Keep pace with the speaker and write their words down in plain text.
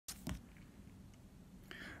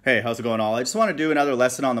Hey, how's it going all? I just want to do another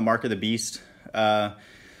lesson on the mark of the beast.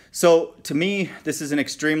 So to me, this is an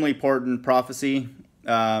extremely important prophecy.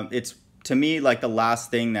 It's to me like the last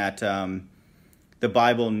thing that the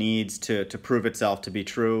Bible needs to prove itself to be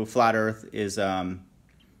true. Flat Earth is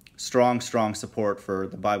strong support for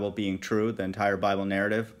the Bible being true, the entire Bible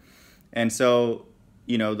narrative. And so,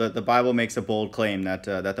 you know, the Bible makes a bold claim that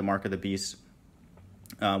that the mark of the beast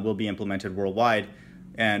will be implemented worldwide.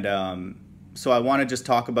 And so I want to just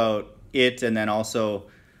talk about it, and then also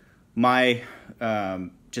my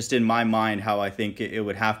just in my mind how I think it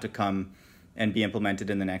would have to come and be implemented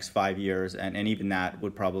in the next 5 years, and even that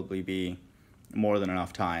would probably be more than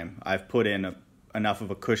enough time. I've put in enough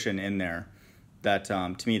of a cushion in there that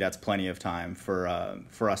to me that's plenty of time for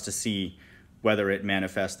us to see whether it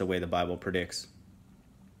manifests the way the Bible predicts,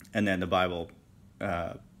 and then the Bible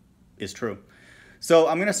is true. So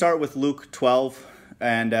I'm going to start with Luke 12,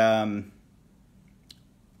 and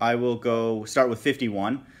I will start with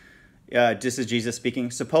 51. This is Jesus speaking.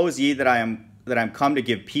 Suppose ye that I'm come to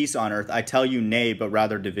give peace on earth. I tell you nay, but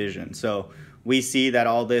rather division. So we see that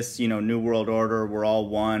all this, New World Order, we're all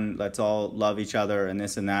one, let's all love each other, and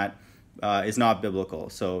this and that is not biblical.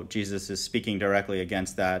 So Jesus is speaking directly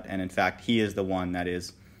against that, and in fact, he is the one that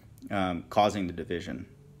is causing the division.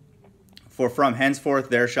 For from henceforth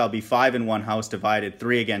there shall be 5 in one house divided,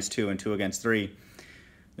 3 against 2, and 2 against 3.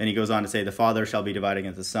 Then he goes on to say, the father shall be divided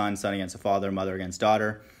against the son, son against the father, mother against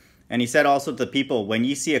daughter. And he said also to the people, when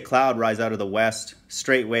ye see a cloud rise out of the west,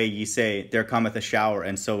 straightway ye say, there cometh a shower,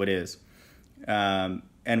 and so it is. And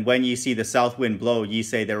when ye see the south wind blow, ye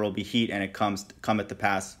say, there will be heat, and it cometh to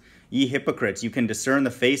pass. Ye hypocrites, you can discern the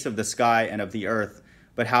face of the sky and of the earth,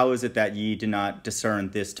 but how is it that ye do not discern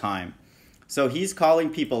this time? So he's calling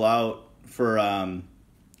people out for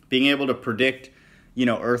being able to predict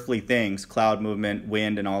earthly things, cloud movement,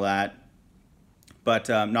 wind, and all that, but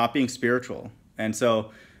not being spiritual. And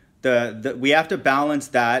so we have to balance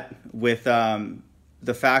that with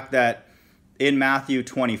the fact that in Matthew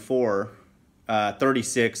 24,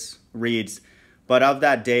 36 reads, but of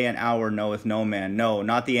that day and hour knoweth no man, no,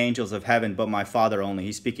 not the angels of heaven, but my Father only.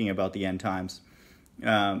 He's speaking about the end times.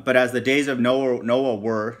 But as the days of Noah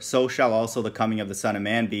were, so shall also the coming of the Son of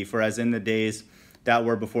Man be. For as in the days that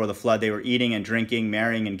were before the flood, they were eating and drinking,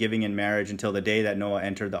 marrying and giving in marriage until the day that Noah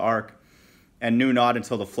entered the ark, and knew not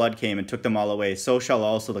until the flood came and took them all away. So shall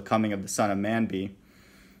also the coming of the Son of Man be.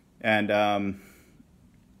 And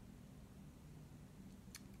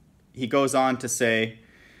he goes on to say,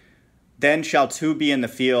 then shall 2 be in the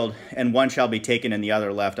field, and 1 shall be taken and the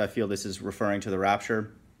other left. I feel this is referring to the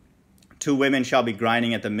rapture. 2 women shall be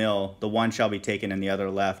grinding at the mill, the one shall be taken and the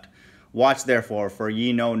other left. Watch therefore, for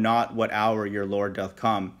ye know not what hour your Lord doth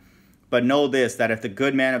come. But know this, that if the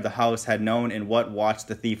good man of the house had known in what watch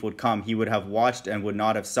the thief would come, he would have watched and would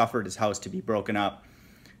not have suffered his house to be broken up.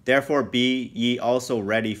 Therefore be ye also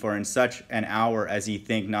ready, for in such an hour as ye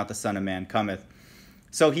think not the Son of Man cometh.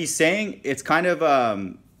 So he's saying, it's kind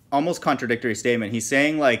of almost contradictory statement. He's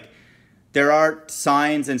saying like there are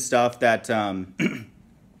signs and stuff that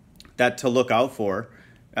that to look out for.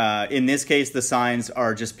 In this case, the signs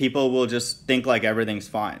are just people will just think like everything's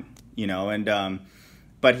fine, and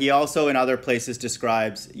but he also in other places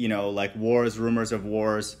describes, like wars, rumors of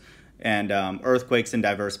wars, and earthquakes in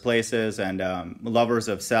diverse places, and lovers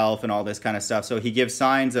of self and all this kind of stuff. So he gives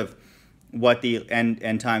signs of what the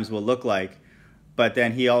end times will look like. But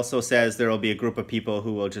then he also says there will be a group of people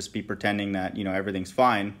who will just be pretending that, everything's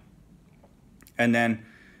fine. And then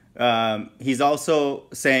he's also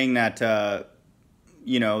saying that,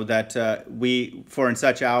 for in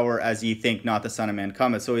such hour as ye think not the Son of Man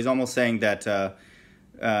cometh. So he's almost saying that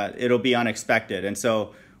it'll be unexpected. And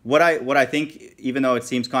so what I think, even though it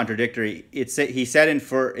seems contradictory, he said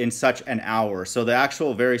in such an hour. So the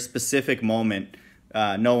actual very specific moment,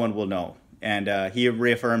 no one will know. And he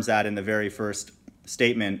reaffirms that in the very first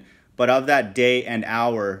statement. But of that day and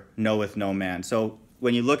hour knoweth no man. So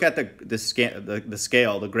when you look at the scale,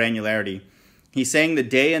 the granularity, he's saying the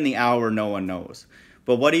day and the hour no one knows.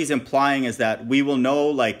 But what he's implying is that we will know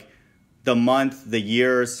like the month, the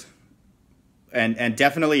years, and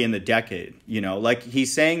definitely in the decade, like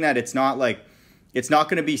he's saying that it's not going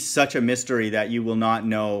to be such a mystery that you will not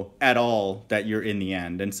know at all that you're in the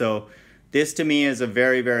end. And so this to me is a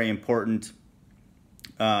very, very important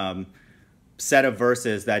set of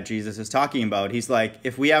verses that Jesus is talking about. He's like,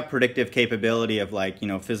 if we have predictive capability of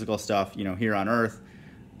physical stuff, here on earth,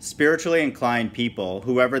 spiritually inclined people,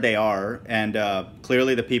 whoever they are, and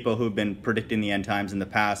clearly the people who've been predicting the end times in the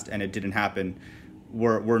past and it didn't happen,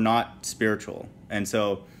 were not spiritual. And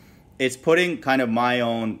so it's putting kind of my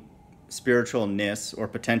own spiritualness or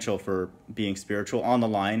potential for being spiritual on the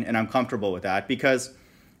line, and I'm comfortable with that because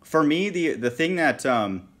for me, the thing that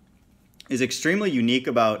is extremely unique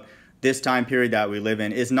about this time period that we live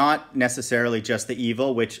in is not necessarily just the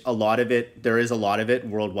evil, which there is a lot of it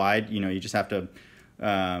worldwide. You know, you just have to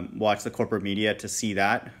watch the corporate media to see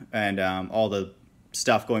that, and all the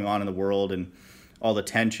stuff going on in the world and all the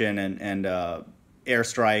tension and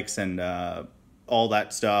airstrikes and all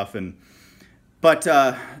that stuff. But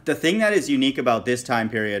the thing that is unique about this time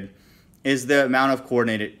period is the amount of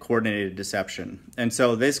coordinated deception. And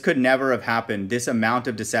so this could never have happened. This amount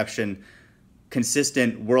of deception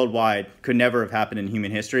consistent worldwide could never have happened in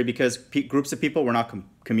human history because groups of people were not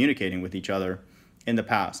communicating with each other in the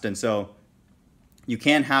past. And so you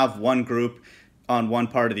can't have one group on one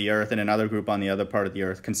part of the earth and another group on the other part of the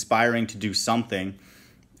earth conspiring to do something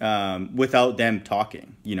without them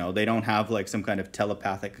talking. You know, they don't have like some kind of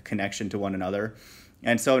telepathic connection to one another.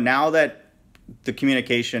 And so now that the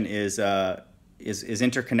communication is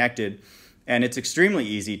interconnected, and it's extremely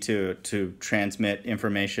easy to transmit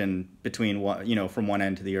information between from one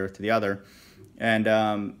end of the earth to the other, and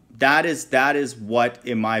that is what,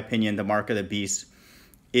 in my opinion, the mark of the beast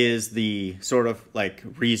is the sort of like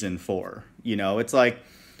reason for. You know, it's like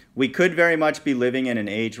we could very much be living in an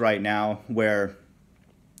age right now where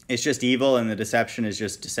it's just evil and the deception is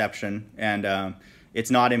just deception, and it's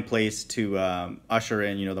not in place to usher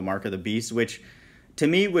in the mark of the beast, which to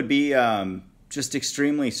me would be just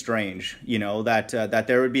extremely strange, that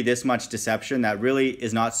there would be this much deception that really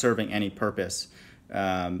is not serving any purpose,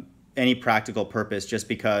 any practical purpose, just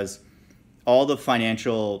because all the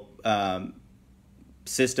financial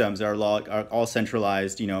systems are all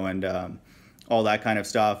centralized, and all that kind of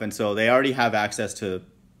stuff. And so they already have access to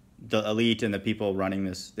the elite, and the people running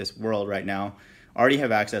this world right now already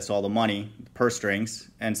have access to all the money, purse strings.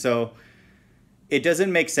 And so it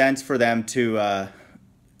doesn't make sense for them to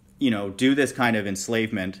do this kind of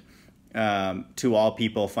enslavement to all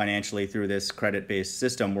people financially through this credit-based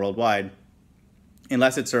system worldwide,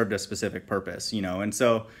 unless it served a specific purpose, And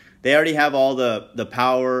so they already have all the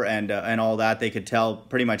power and all that. They could tell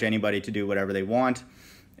pretty much anybody to do whatever they want,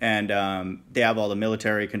 and they have all the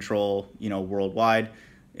military control, worldwide.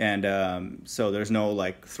 And so there's no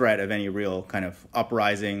like threat of any real kind of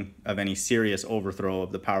uprising, of any serious overthrow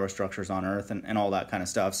of the power structures on Earth, and all that kind of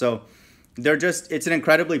stuff. So it's an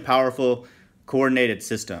incredibly powerful, coordinated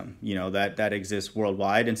system, that exists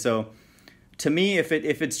worldwide. And so to me, if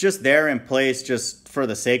it's just there in place just for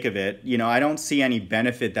the sake of it, I don't see any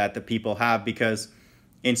benefit that the people have, because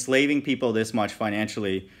enslaving people this much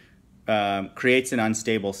financially creates an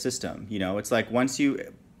unstable system. It's like once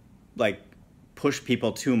you like push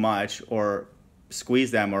people too much or squeeze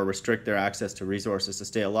them or restrict their access to resources to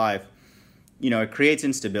stay alive, it creates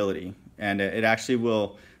instability, and it actually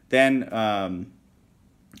will then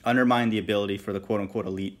undermine the ability for the quote-unquote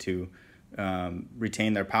elite to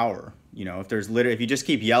retain their power. If you just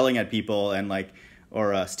keep yelling at people and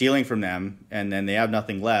or stealing from them, and then they have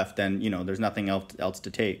nothing left, then there's nothing else to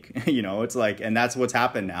take. It's like, and that's what's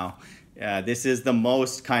happened now. This is the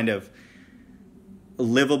most kind of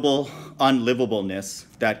livable unlivableness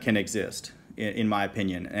that can exist, in my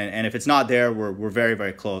opinion. And if it's not there, we're very,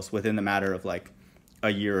 very close, within the matter of like a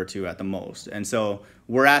year or two at the most. And so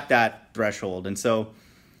we're at that threshold. And so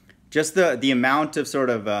just the amount of sort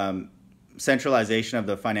of centralization of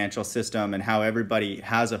the financial system, and how everybody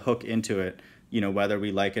has a hook into it, whether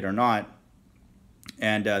we like it or not,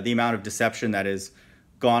 and the amount of deception that is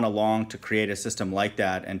gone along to create a system like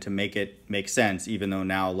that and to make it make sense, even though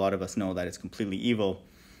now a lot of us know that it's completely evil.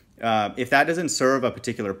 If that doesn't serve a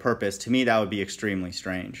particular purpose, to me that would be extremely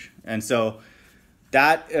strange. And so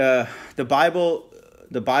that the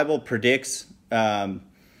Bible predicts a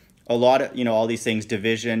lot of all these things: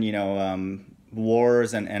 division,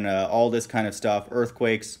 wars, and all this kind of stuff,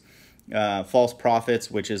 earthquakes, false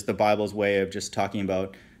prophets, which is the Bible's way of just talking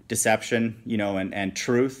about deception, and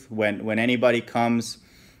truth. When anybody comes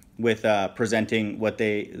with presenting what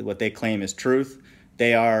they claim is truth,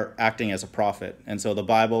 they are acting as a prophet. And so the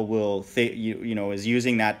Bible will is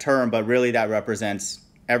using that term, but really that represents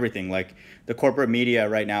everything. Like the corporate media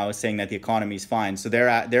right now is saying that the economy is fine, so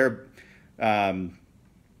they're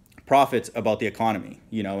prophets about the economy,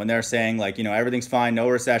 and they're saying like, everything's fine, no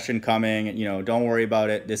recession coming, don't worry about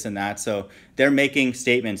it, this and that. So they're making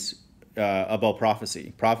statements about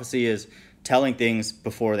prophecy. Prophecy is telling things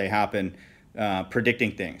before they happen,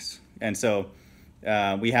 predicting things. And so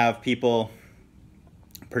we have people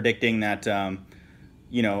predicting that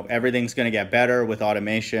everything's going to get better with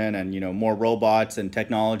automation and more robots and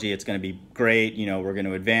technology. It's going to be great. We're going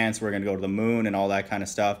to advance, we're going to go to the moon and all that kind of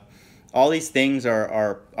stuff. all these things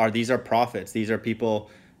are these are prophets. These are people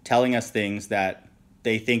telling us things that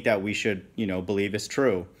they think that we should, you know, believe is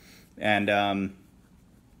true, and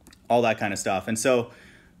all that kind of stuff. And so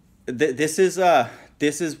this is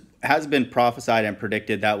has been prophesied and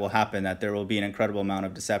predicted that will happen, that there will be an incredible amount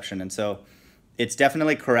of deception. And so it's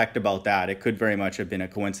definitely correct about that. It could very much have been a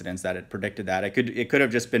coincidence that it predicted that. It could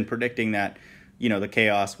have just been predicting that, you know, the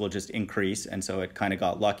chaos will just increase, and so it kind of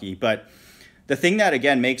got lucky. But the thing that,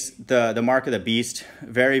 again, makes the mark of the beast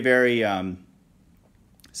very, very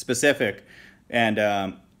specific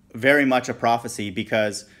and very much a prophecy,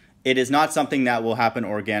 because it is not something that will happen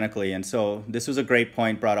organically. And so this was a great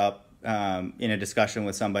point brought up in a discussion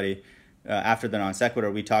with somebody after the non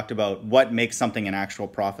sequitur. We talked about what makes something an actual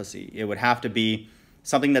prophecy. It would have to be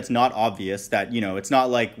something that's not obvious, that, you know, it's not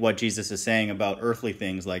like what Jesus is saying about earthly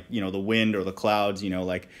things, like, you know, the wind or the clouds. You know,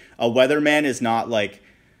 like a weatherman is not like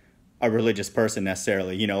a religious person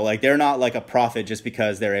necessarily, you know, like they're not like a prophet just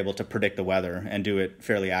because they're able to predict the weather and do it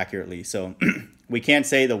fairly accurately. So we can't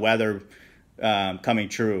say the weather coming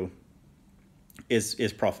true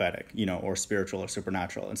is prophetic, you know, or spiritual or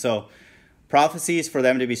supernatural. And so prophecies, for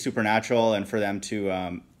them to be supernatural and for them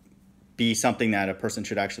to be something that a person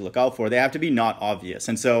should actually look out for, they have to be not obvious.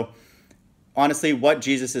 And so honestly, what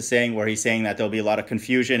Jesus is saying, where he's saying that there'll be a lot of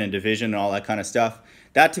confusion and division and all that kind of stuff,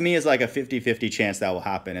 that to me is like a 50-50 chance that will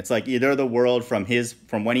happen. It's like either the world from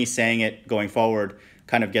when he's saying it going forward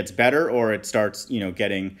kind of gets better, or it starts, you know,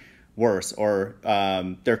 getting worse, or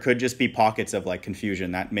there could just be pockets of like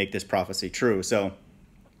confusion that make this prophecy true. So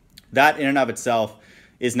that in and of itself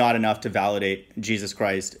is not enough to validate Jesus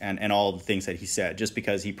Christ and all the things that he said, just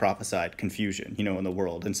because he prophesied confusion, you know, in the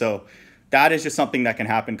world. And so that is just something that can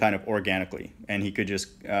happen kind of organically, and he could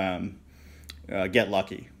just get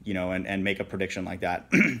lucky, you know, and make a prediction like that.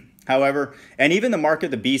 However, and even the mark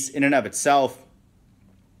of the beast in and of itself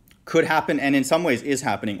could happen, and in some ways is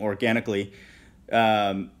happening organically,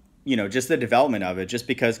 you know, just the development of it, just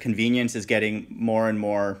because convenience is getting more and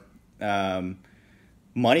more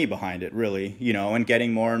money behind it, really, you know, and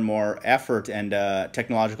getting more and more effort and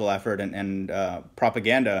technological effort and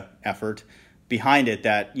propaganda effort behind it,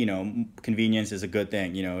 that, you know, convenience is a good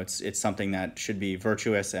thing. You know, it's something that should be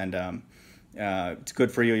virtuous, and it's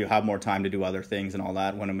good for you. You have more time to do other things and all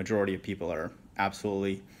that, when a majority of people are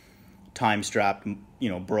absolutely time strapped, you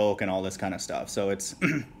know, broke and all this kind of stuff. So it's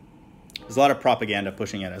there's a lot of propaganda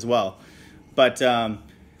pushing it as well. But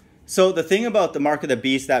so the thing about the mark of the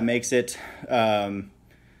beast that makes it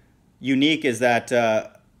unique is that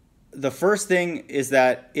the first thing is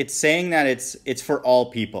that it's saying that it's for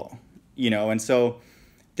all people, you know. And so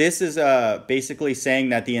this is basically saying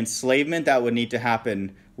that the enslavement that would need to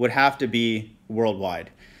happen would have to be worldwide.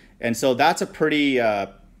 And so that's a pretty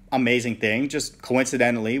amazing thing. Just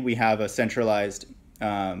coincidentally, we have a centralized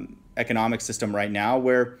economic system right now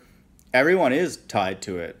where everyone is tied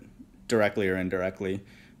to it, directly or indirectly.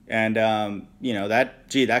 And, you know,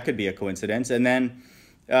 that could be a coincidence. And then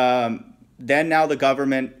now the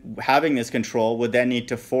government, having this control, would then need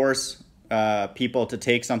to force people to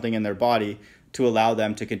take something in their body to allow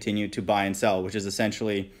them to continue to buy and sell, which is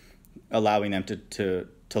essentially allowing them to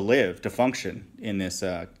live, to function in this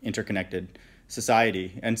interconnected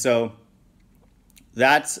society. And so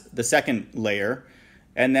that's the second layer.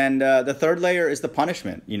 And then the third layer is the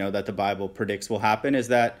punishment, you know, that the Bible predicts will happen, is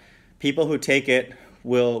that people who take it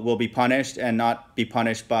will be punished, and not be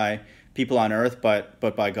punished by people on earth, but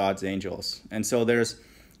by God's angels. And so there's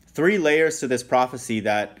three layers to this prophecy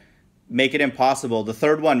that make it impossible. The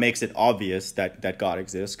third one makes it obvious that God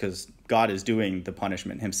exists, because God is doing the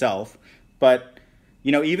punishment himself. But,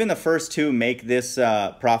 you know, even the first two make this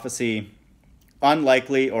prophecy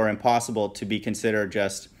unlikely or impossible to be considered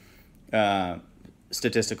just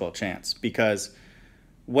statistical chance, because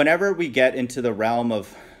whenever we get into the realm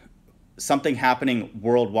of something happening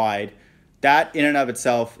worldwide, that in and of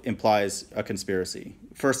itself implies a conspiracy.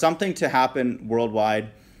 For something to happen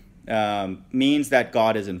worldwide means that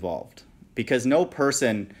God is involved, because no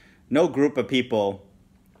person, no group of people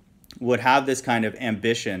would have this kind of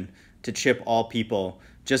ambition to chip all people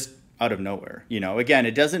just out of nowhere. You know, again,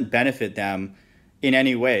 it doesn't benefit them in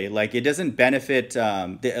any way. Like, it doesn't benefit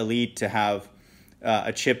the elite to have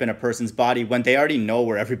a chip in a person's body when they already know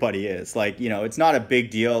where everybody is. Like, you know, it's not a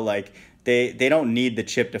big deal. Like, they don't need the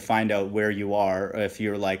chip to find out where you are, if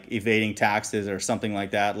you're like evading taxes or something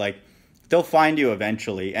like that. Like, they'll find you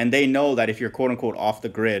eventually, and they know that if you're quote unquote off the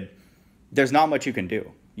grid, there's not much you can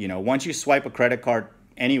do. You know, once you swipe a credit card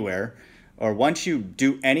anywhere, or once you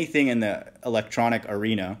do anything in the electronic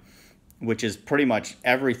arena, which is pretty much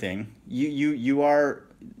everything,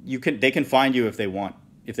 they can find you if they want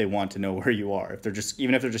if they want to know where you are, if they're just,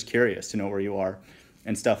 even if they're just curious to know where you are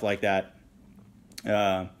and stuff like that.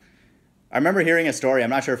 I remember hearing a story, I'm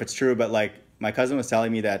not sure if it's true, but like my cousin was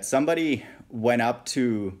telling me that somebody went up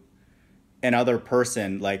to another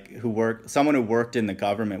person, like someone who worked in the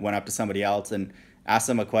government went up to somebody else and asked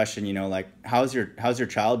them a question, you know, like, how's your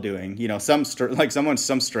child doing? You know, some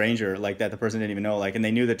stranger like that the person didn't even know, like, and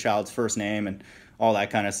they knew the child's first name and all that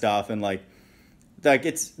kind of stuff. And like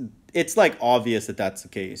it's like obvious that that's the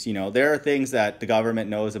case. You know, there are things that the government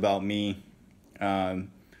knows about me.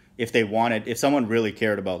 If someone really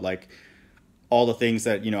cared about like all the things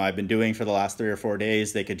that, you know, I've been doing for the last 3 or 4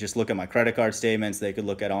 days, they could just look at my credit card statements. They could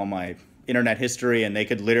look at all my internet history, and they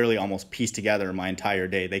could literally almost piece together my entire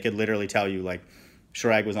day. They could literally tell you, like,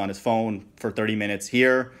 Chirag was on his phone for 30 minutes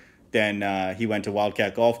here, then he went to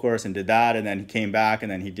Wildcat Golf Course and did that, and then he came back, and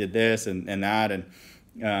then he did this and that, and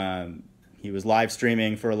he was live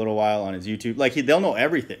streaming for a little while on his YouTube. Like, they'll know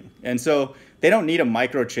everything. And so they don't need a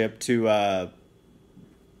microchip to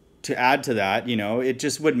add to that. You know, it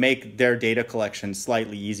just would make their data collection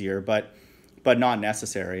slightly easier, but not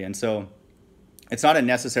necessary. And so it's not a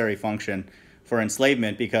necessary function for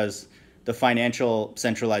enslavement, because the financial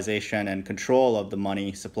centralization and control of the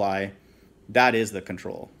money supply, that is the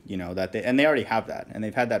control, you know, and they already have that, and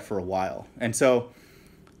they've had that for a while. And so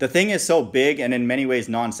the thing is so big and in many ways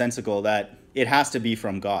nonsensical that it has to be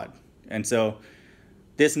from God. And so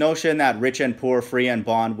this notion that rich and poor, free and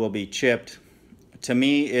bond will be chipped, to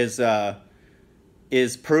me is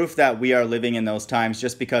proof that we are living in those times,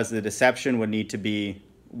 just because the deception would need to be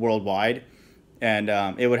worldwide, and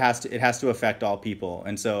it has to affect all people.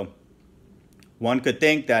 And so one could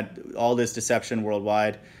think that all this deception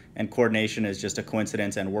worldwide and coordination is just a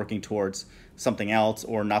coincidence and working towards something else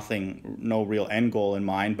or nothing, no real end goal in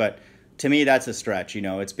mind. But to me, that's a stretch. You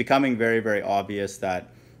know, it's becoming very, very obvious that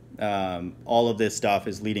all of this stuff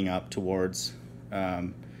is leading up towards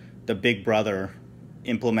the Big Brother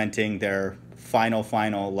implementing their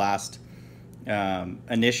final last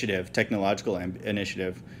initiative, technological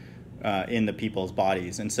initiative in the people's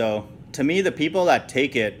bodies. And so to me, the people that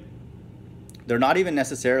take it, they're not even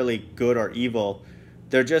necessarily good or evil.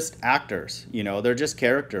 They're just actors, you know, they're just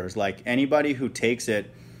characters. Like anybody who takes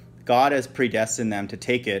it, God has predestined them to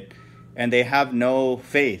take it, and they have no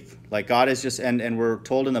faith. Like God is just, and we're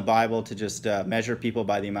told in the Bible to just measure people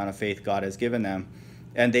by the amount of faith God has given them.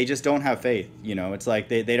 And they just don't have faith. You know, it's like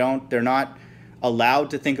they're not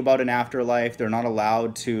allowed to think about an afterlife. They're not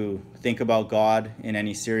allowed to think about God in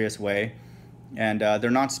any serious way. And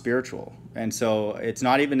they're not spiritual. And so it's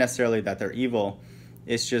not even necessarily that they're evil.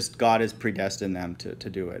 It's just God has predestined them to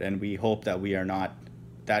do it. And we hope that we are not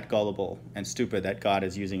that gullible and stupid, that God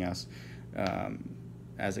is using us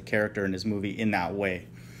as a character in his movie in that way.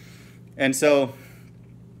 And so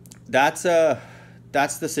that's the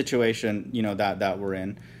situation, you know, that we're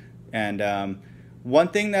in. And one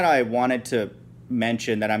thing that I wanted to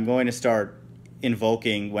mention that I'm going to start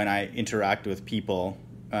invoking when I interact with people,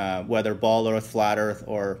 whether ball earth, flat earth,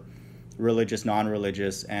 or religious,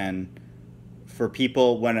 non-religious, and for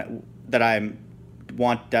people that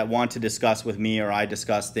want to discuss with me, or I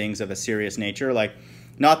discuss things of a serious nature, like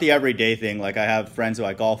not the everyday thing. Like I have friends who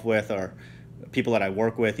I golf with, or people that I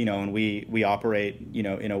work with, you know, and we operate, you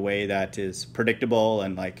know, in a way that is predictable,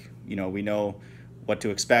 and like, you know, we know what to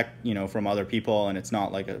expect, you know, from other people, and it's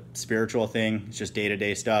not like a spiritual thing. It's just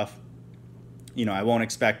day-to-day stuff. You know, I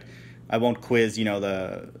won't quiz, you know,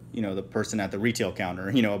 the person at the retail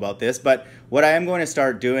counter, you know, about this. But what I am going to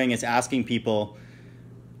start doing is asking people,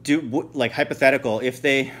 like hypothetical, if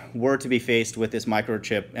they were to be faced with this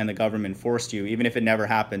microchip and the government forced you, even if it never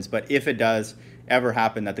happens, but if it does ever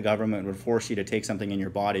happen that the government would force you to take something in your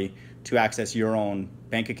body to access your own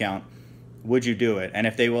bank account, would you do it? And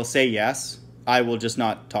if they will say yes, I will just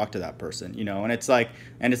not talk to that person, you know. And it's like,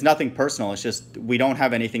 and it's nothing personal. It's just we don't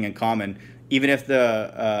have anything in common. Even if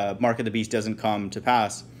the mark of the beast doesn't come to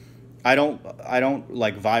pass, I don't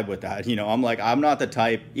like vibe with that. You know, I'm not the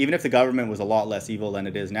type, even if the government was a lot less evil than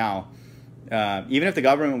it is now, even if the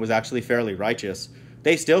government was actually fairly righteous,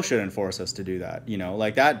 they still shouldn't force us to do that. You know,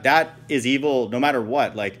 like that is evil no matter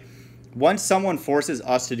what. Like once someone forces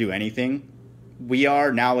us to do anything, we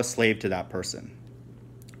are now a slave to that person.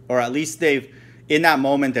 Or at least in that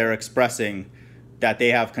moment, they're expressing that they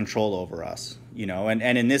have control over us, you know. And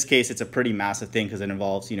in this case, it's a pretty massive thing because it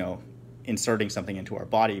involves, you know, inserting something into our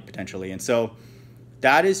body potentially. And so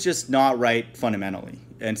that is just not right fundamentally.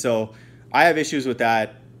 And so I have issues with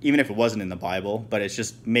that, even if it wasn't in the Bible, but it's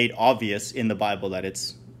just made obvious in the Bible that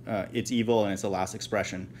it's evil, and it's the last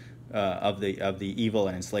expression of the evil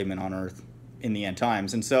and enslavement on earth in the end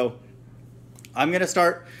times. And so I'm going to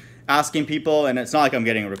start asking people, and it's not like I'm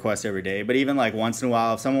getting a request every day, but even like once in a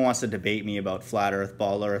while, if someone wants to debate me about flat Earth,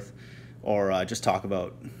 ball Earth, or just talk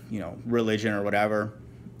about, you know, religion or whatever,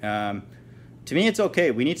 to me, it's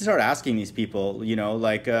okay. We need to start asking these people, you know,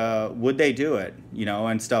 like, would they do it, you know,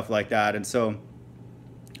 and stuff like that. And so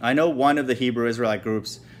I know one of the Hebrew Israelite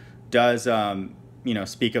groups does, you know,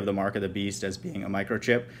 speak of the mark of the beast as being a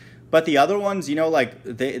microchip. But the other ones, you know, like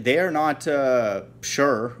they are not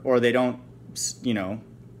sure, or they don't, you know,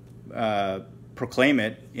 proclaim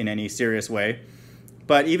it in any serious way.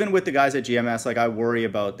 But even with the guys at GMS, like I worry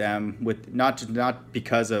about them with not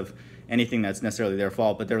because of anything that's necessarily their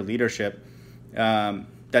fault, but their leadership,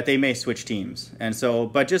 that they may switch teams. And so,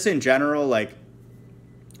 but just in general, like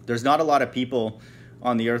there's not a lot of people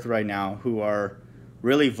on the earth right now who are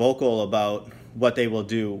really vocal about what they will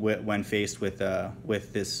do when faced with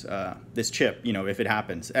this chip, you know, if it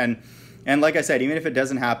happens. And like I said, even if it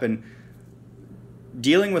doesn't happen,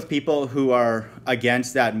 dealing with people who are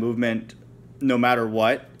against that movement, no matter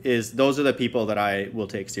what, those are the people that I will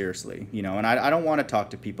take seriously, you know. And I don't want to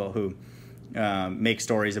talk to people who make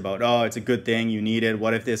stories about, oh, it's a good thing, you need it,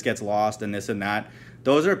 what if this gets lost and this and that.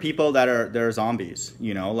 Those are people they're zombies,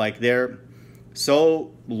 you know, like they're so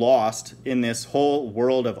lost in this whole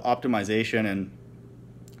world of optimization and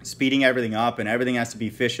speeding everything up, and everything has to be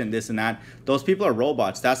efficient, this and that. Those people are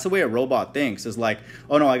robots. That's the way a robot thinks, is like,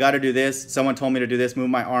 oh no, I got to do this. Someone told me to do this, move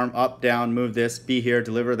my arm up, down, move this, be here,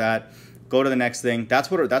 deliver that, go to the next thing. That's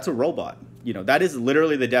a robot. You know, that is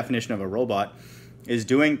literally the definition of a robot, is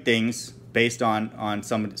doing things based on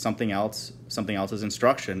something else's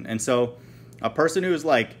instruction. And so a person who's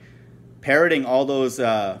like parroting all those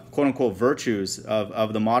quote unquote virtues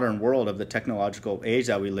of the modern world, of the technological age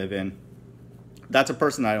that we live in, that's a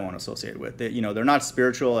person I don't want to associate with. You know, they're not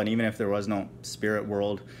spiritual, and even if there was no spirit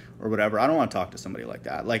world or whatever, I don't want to talk to somebody like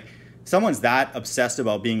that. Like, someone's that obsessed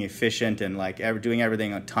about being efficient and like doing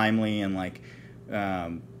everything timely and like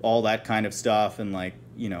all that kind of stuff, and like,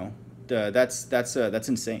 you know, that's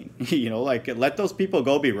insane. You know, like, let those people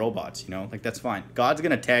go be robots. You know, like, that's fine. God's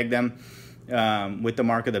gonna tag them with the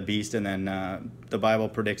mark of the beast, and then the Bible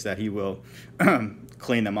predicts that He will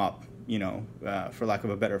clean them up. You know, for lack of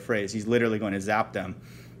a better phrase, He's literally going to zap them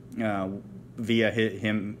via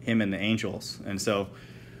him and the angels. And so,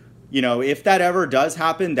 you know, if that ever does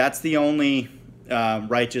happen, that's the only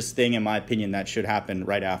righteous thing, in my opinion, that should happen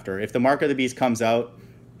right after. If the mark of the beast comes out,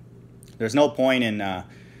 there's no point in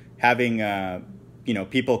having you know,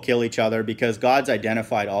 people kill each other, because God's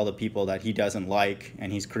identified all the people that He doesn't like,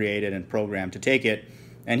 and He's created and programmed to take it,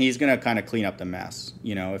 and He's going to kind of clean up the mess.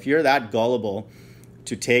 You know, if you're that gullible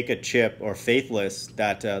to take a chip, or faithless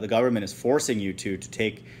that the government is forcing you to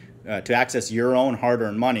take to access your own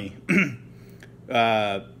hard-earned money, you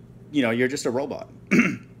know, you're just a robot.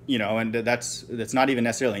 You know, and that's not even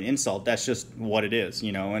necessarily an insult. That's just what it is.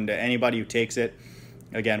 You know, and anybody who takes it,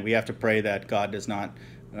 again, we have to pray that God does not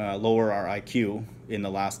lower our IQ in the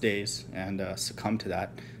last days and succumb to that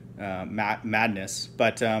madness.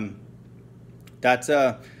 But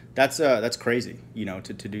that's crazy, you know,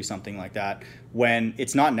 to do something like that when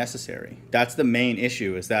it's not necessary. That's the main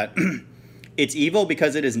issue, is that it's evil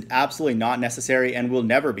because it is absolutely not necessary and will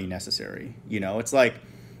never be necessary. You know, it's like,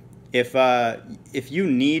 if you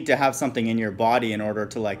need to have something in your body in order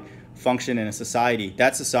to like function in a society,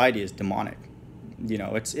 that society is demonic. You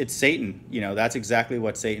know, it's Satan. You know, that's exactly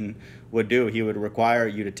what Satan would do. He would require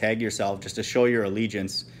you to tag yourself just to show your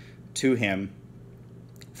allegiance to him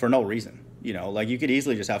for no reason. You know, like, you could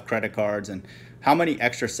easily just have credit cards, and how many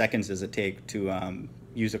extra seconds does it take to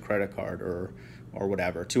use a credit card or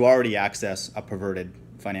whatever to already access a perverted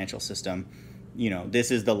financial system? You know,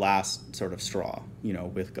 this is the last sort of straw, you know,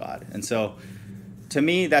 with God. And so to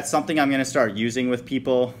me, that's something I'm going to start using with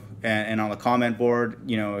people, and on the comment board.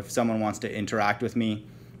 You know, if someone wants to interact with me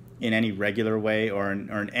in any regular way, or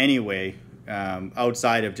in any way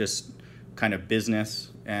outside of just kind of business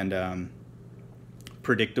and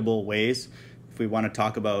predictable ways, if we want to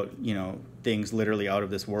talk about, you know, things literally out of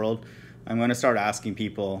this world, I'm going to start asking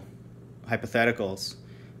people hypotheticals.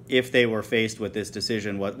 If they were faced with this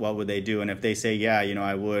decision, what would they do? And if they say, yeah, you know,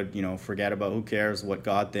 I would, you know, forget about, who cares what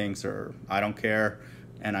God thinks, or I don't care,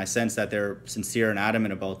 and I sense that they're sincere and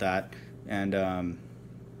adamant about that, and kind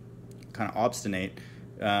of obstinate,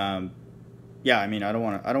 yeah, I mean, I don't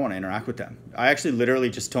want to interact with them. I actually literally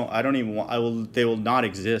just don't. I don't even want. They will not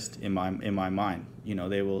exist in my mind. You know,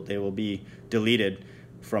 they will be deleted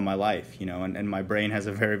from my life. You know, and my brain has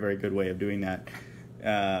a very, very good way of doing that.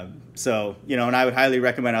 So, you know, and I would highly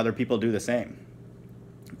recommend other people do the same,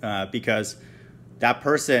 because that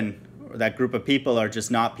person or that group of people are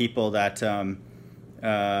just not people that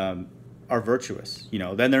are virtuous. You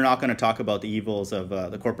know, then they're not going to talk about the evils of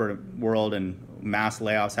the corporate world and mass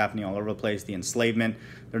layoffs happening all over the place, the enslavement.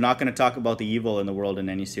 They're not going to talk about the evil in the world in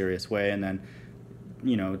any serious way. And then,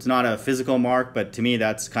 you know, it's not a physical mark, but to me,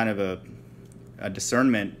 that's kind of a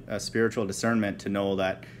discernment, a spiritual discernment, to know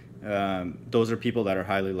that those are people that are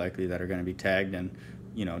highly likely that are going to be tagged, and,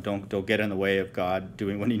 you know, don't get in the way of God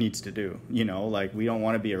doing what he needs to do. You know, like, we don't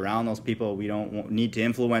want to be around those people. We don't need to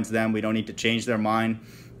influence them. We don't need to change their mind.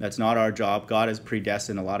 That's not our job. God has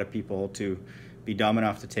predestined a lot of people to be dumb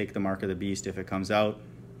enough to take the mark of the beast if it comes out,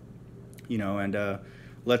 you know, and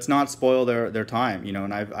let's not spoil their time, you know.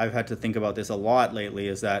 And I've had to think about this a lot lately,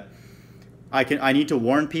 is that I need to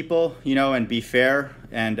warn people, you know, and be fair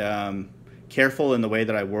and careful in the way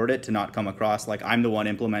that I word it, to not come across like I'm the one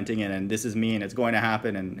implementing it and this is me and it's going to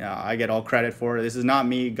happen and I get all credit for it. This is not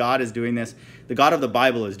me. God is doing this. The God of the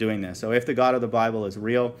Bible is doing this. So if the God of the Bible is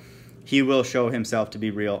real, he will show himself to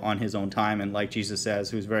be real on his own time. And like Jesus says,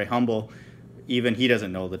 who's very humble, even he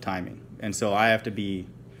doesn't know the timing. And so I have to be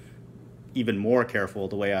even more careful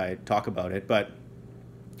the way I talk about it. But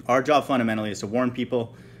our job fundamentally is to warn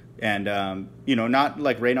people and, you know, not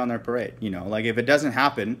like rain on their parade. You know, like, if it doesn't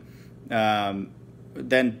happen,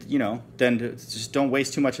 then, you know, then just don't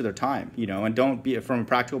waste too much of their time, you know, and don't be, from a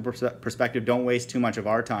practical perspective, don't waste too much of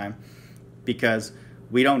our time, because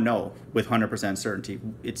we don't know with 100% certainty.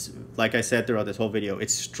 It's like I said throughout this whole video,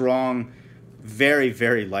 it's strong, very,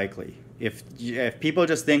 very likely. If people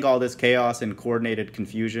just think all this chaos and coordinated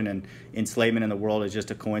confusion and enslavement in the world is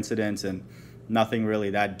just a coincidence and nothing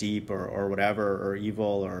really that deep or whatever, or evil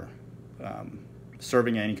or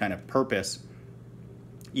serving any kind of purpose,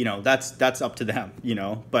 you know, that's up to them, you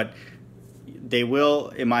know. But they will,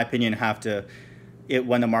 in my opinion, have to,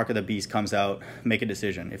 when the mark of the beast comes out, make a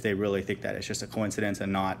decision if they really think that it's just a coincidence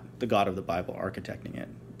and not the God of the Bible architecting it.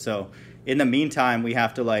 So in the meantime, we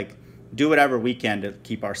have to, like, do whatever we can to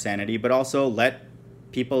keep our sanity, but also let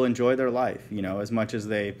people enjoy their life, you know, as much as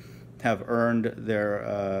they have earned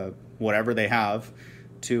their whatever they have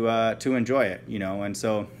to enjoy it, you know. And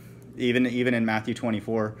so even in Matthew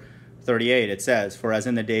 24:38, it says, "For as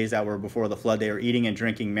in the days that were before the flood, they were eating and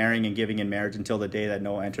drinking, marrying and giving in marriage until the day that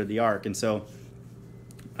Noah entered the ark." And so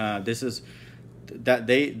this is that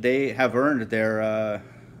they have earned their,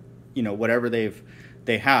 you know, whatever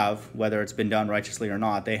they have, whether it's been done righteously or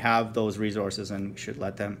not, they have those resources, and we should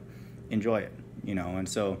let them enjoy it, you know. And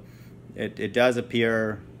so it does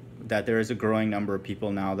appear that there is a growing number of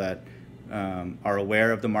people now that are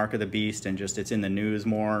aware of the mark of the beast, and just it's in the news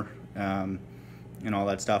more, and all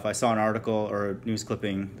that stuff. I saw an article or a news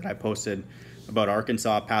clipping that I posted about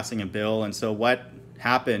Arkansas passing a bill. And so what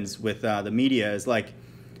happens with the media is, like,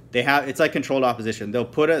 it's like controlled opposition. They'll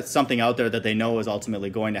put something out there that they know is ultimately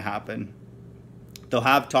going to happen. They'll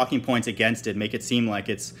have talking points against it, make it seem like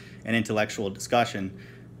it's an intellectual discussion,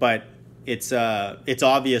 but it's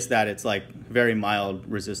obvious that it's, like, very mild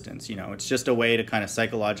resistance. You know, it's just a way to kind of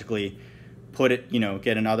psychologically put it, you know,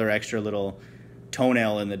 get another extra little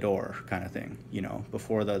toenail in the door kind of thing, you know,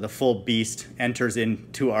 before the full beast enters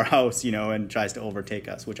into our house, you know, and tries to overtake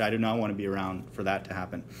us, which I do not want to be around for that to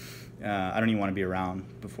happen. I don't even want to be around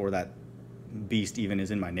before that beast even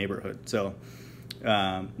is in my neighborhood. So,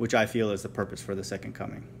 which I feel is the purpose for the second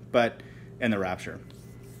coming, and the rapture.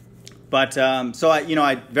 But so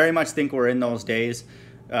I very much think we're in those days.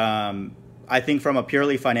 I think from a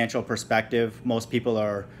purely financial perspective, most people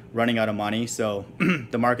are running out of money. So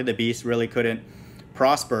the mark of the beast really couldn't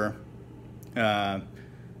prosper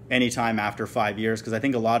anytime after 5 years, because I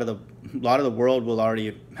think a lot of the world will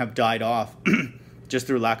already have died off just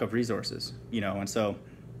through lack of resources, you know. And so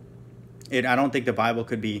I don't think the Bible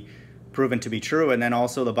could be proven to be true. And then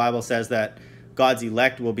also the Bible says that God's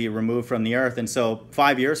elect will be removed from the earth. And so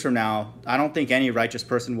 5 years from now, I don't think any righteous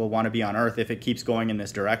person will want to be on earth if it keeps going in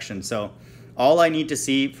this direction. So all I need to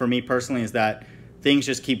see for me personally is that things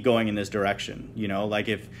just keep going in this direction. You know, like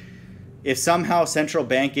if somehow central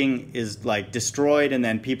banking is, like, destroyed, and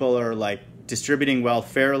then people are, like, distributing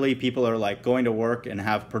wealth fairly, people are, like, going to work and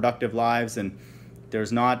have productive lives, and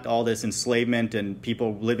there's not all this enslavement and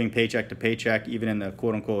people living paycheck to paycheck, even in the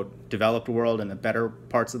quote unquote developed world and the better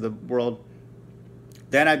parts of the world,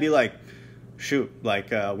 then I'd be like, shoot,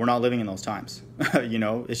 like, we're not living in those times. You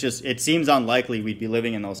know, it seems unlikely we'd be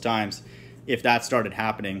living in those times if that started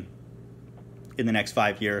happening in the next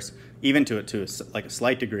 5 years, even to a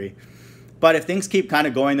slight degree. But if things keep kind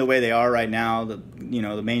of going the way they are right now, the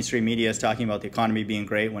mainstream media is talking about the economy being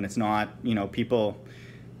great when it's not. You know, people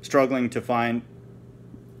struggling to find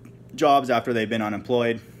jobs after they've been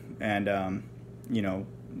unemployed, and you know,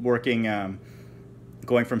 working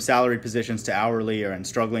going from salaried positions to hourly, and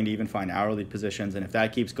struggling to even find hourly positions. And if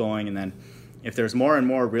that keeps going, and then if there's more and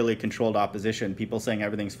more really controlled opposition, people saying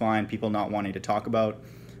everything's fine, people not wanting to talk about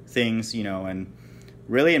things, you know, and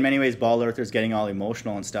really in many ways bald earthers getting all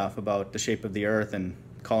emotional and stuff about the shape of the earth and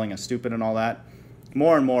calling us stupid and all that,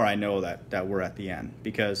 more and more I know that we're at the end,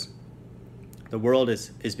 because the world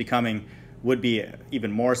is becoming, would be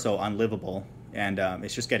even more so, unlivable, and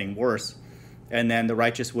it's just getting worse. And then the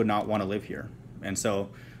righteous would not want to live here. And so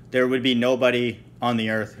there would be nobody on the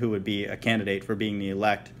earth who would be a candidate for being the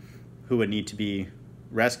elect, who would need to be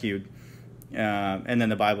rescued. And then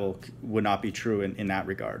the Bible would not be true in that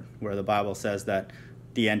regard, where the Bible says that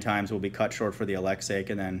the end times will be cut short for the elect's sake,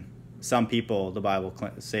 and then some people, the Bible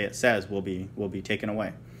says, will be taken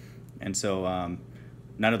away. And so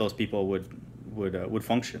none of those people would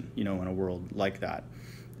function, you know, in a world like that.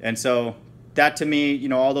 And so that, to me, you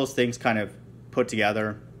know, all those things kind of put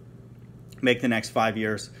together make the next 5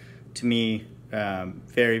 years, to me,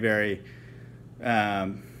 very, very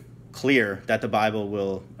clear that the Bible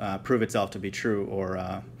will prove itself to be true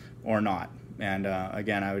or not. And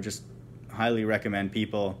again, I would just highly recommend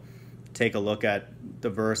people take a look at the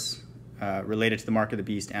verse related to the mark of the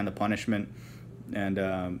beast and the punishment,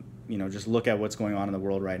 and you know, just look at what's going on in the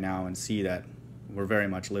world right now and see that we're very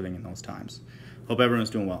much living in those times. Hope everyone's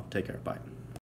doing well. Take care. Bye.